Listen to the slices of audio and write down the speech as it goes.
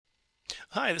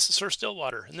Hi, this is Sir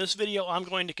Stillwater. In this video, I'm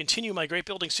going to continue my Great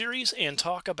Building series and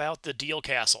talk about the Deal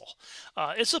Castle.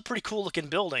 It's a pretty cool looking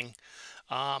building,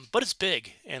 but it's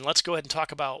big. And let's go ahead and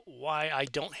talk about why I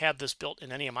don't have this built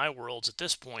in any of my worlds at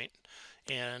this point.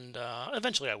 And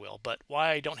eventually I will, but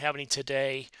why I don't have any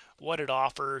today, what it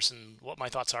offers, and what my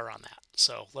thoughts are on that.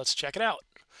 So let's check it out.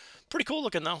 Pretty cool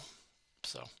looking though.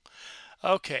 So.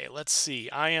 Okay, let's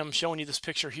see. I am showing you this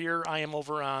picture here. I am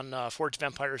over on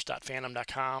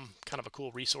forgedvampires.fandom.com. Kind of a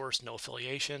cool resource, no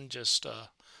affiliation, just a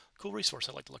cool resource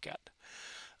I like to look at.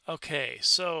 Okay,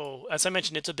 so as I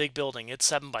mentioned, it's a big building. It's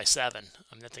 7 by 7.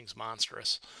 I mean, that thing's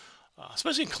monstrous.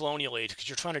 Especially in colonial age, because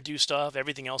you're trying to do stuff.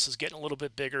 Everything else is getting a little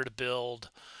bit bigger to build.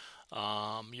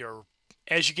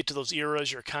 As you get to those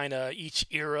eras, you're kind of, each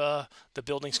era, the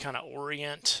buildings kind of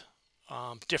orient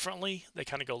differently. They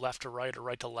kind of go left to right or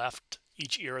right to left.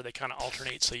 Each era they kind of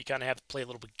alternate, so you kind of have to play a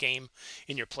little bit game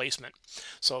in your placement.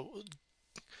 So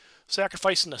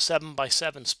sacrificing the 7 by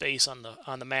 7 space on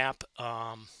the map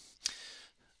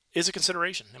is a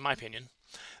consideration, in my opinion.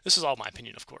 This is all my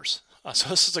opinion, of course. So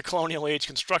this is a colonial age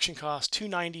construction cost: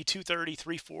 290, 230,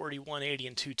 340, 180,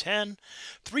 and 210.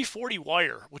 340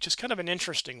 wire, which is kind of an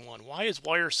interesting one. Why is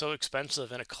wire so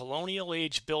expensive in a colonial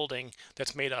age building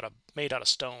that's made out of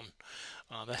stone?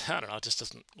 I don't know. It just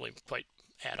doesn't really quite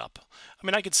add up. I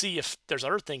mean, I could see if there's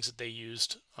other things that they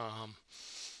used.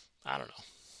 I don't know,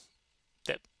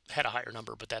 that had a higher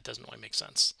number, but that doesn't really make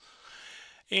sense.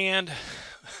 And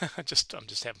I'm just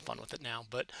having fun with it now.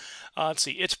 But let's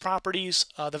see, its properties,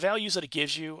 the values that it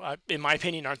gives you, in my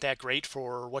opinion, aren't that great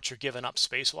for what you're giving up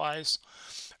space-wise,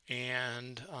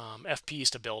 and FPs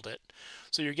to build it.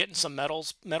 So you're getting some metal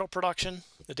production,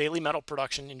 the daily metal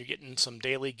production, and you're getting some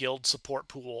daily guild support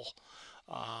pool.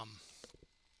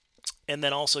 And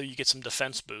then also you get some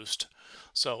defense boost.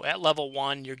 So at level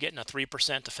 1, you're getting a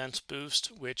 3% defense boost,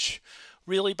 which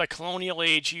really by colonial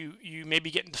age, you may be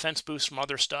getting defense boost from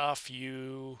other stuff.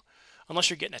 Unless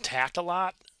you're getting attacked a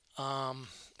lot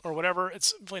or whatever,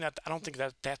 it's really not. I don't think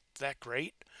that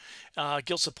great.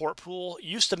 Guild support pool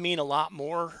used to mean a lot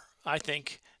more, I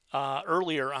think,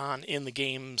 earlier on in the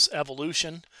game's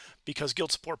evolution, because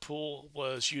guild support pool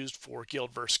was used for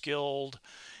guild versus guild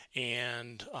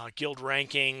and guild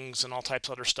rankings and all types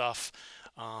of other stuff.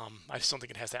 I just don't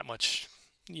think it has that much,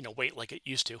 weight like it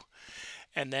used to.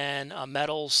 And then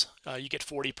metals, you get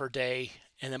 40 per day.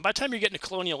 And then by the time you're getting to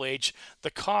colonial age,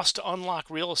 the cost to unlock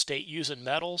real estate using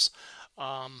metals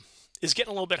is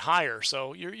getting a little bit higher.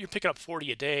 So you're picking up 40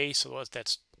 a day, so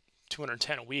that's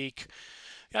 210 a week.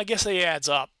 I guess it adds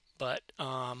up, but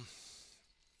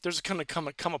there's going to come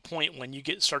a point when you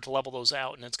start to level those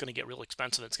out, and it's going to get real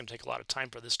expensive. It's going to take a lot of time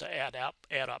for this to add up.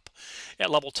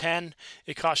 At level 10,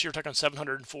 it costs you're talking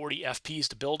 740 FPs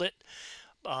to build it,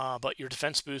 but your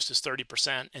defense boost is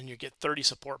 30%, and you get 30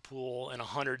 support pool and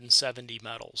 170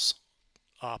 metals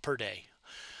per day.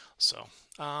 So,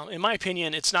 in my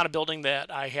opinion, it's not a building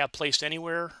that I have placed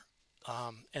anywhere,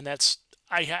 and that's.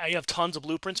 I have tons of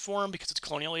blueprints for them because it's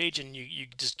colonial age and you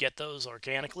just get those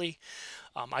organically.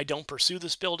 I don't pursue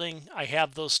this building. I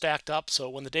have those stacked up, so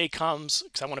when the day comes,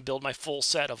 because I want to build my full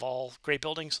set of all great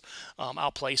buildings,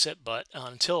 I'll place it. But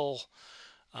until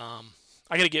I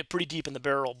got to get pretty deep in the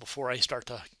barrel before I start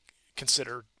to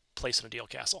consider placing a deal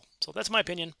castle. So that's my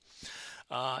opinion.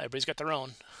 Everybody's got their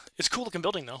own. It's a cool looking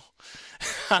building though.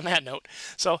 On that note,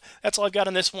 so that's all I've got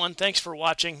on this one. Thanks for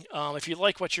watching. If you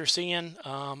like what you're seeing,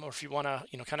 or if you want to,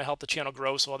 kind of help the channel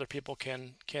grow so other people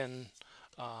can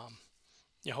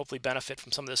hopefully benefit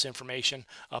from some of this information,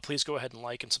 please go ahead and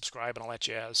like and subscribe and all that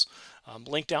jazz.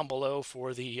 Link down below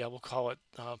for the we'll call it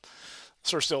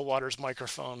Sir Stillwater's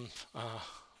microphone.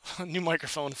 New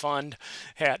microphone fund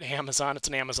at Amazon. It's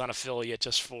an Amazon affiliate,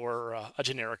 just for a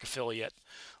generic affiliate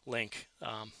link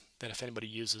that if anybody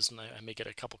uses, and I may get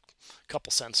a couple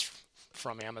cents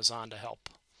from Amazon to help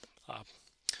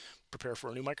prepare for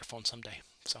a new microphone someday.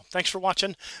 So thanks for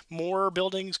watching. More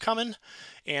buildings coming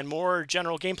and more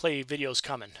general gameplay videos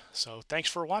coming. So thanks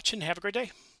for watching. Have a great day.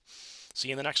 See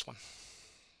you in the next one.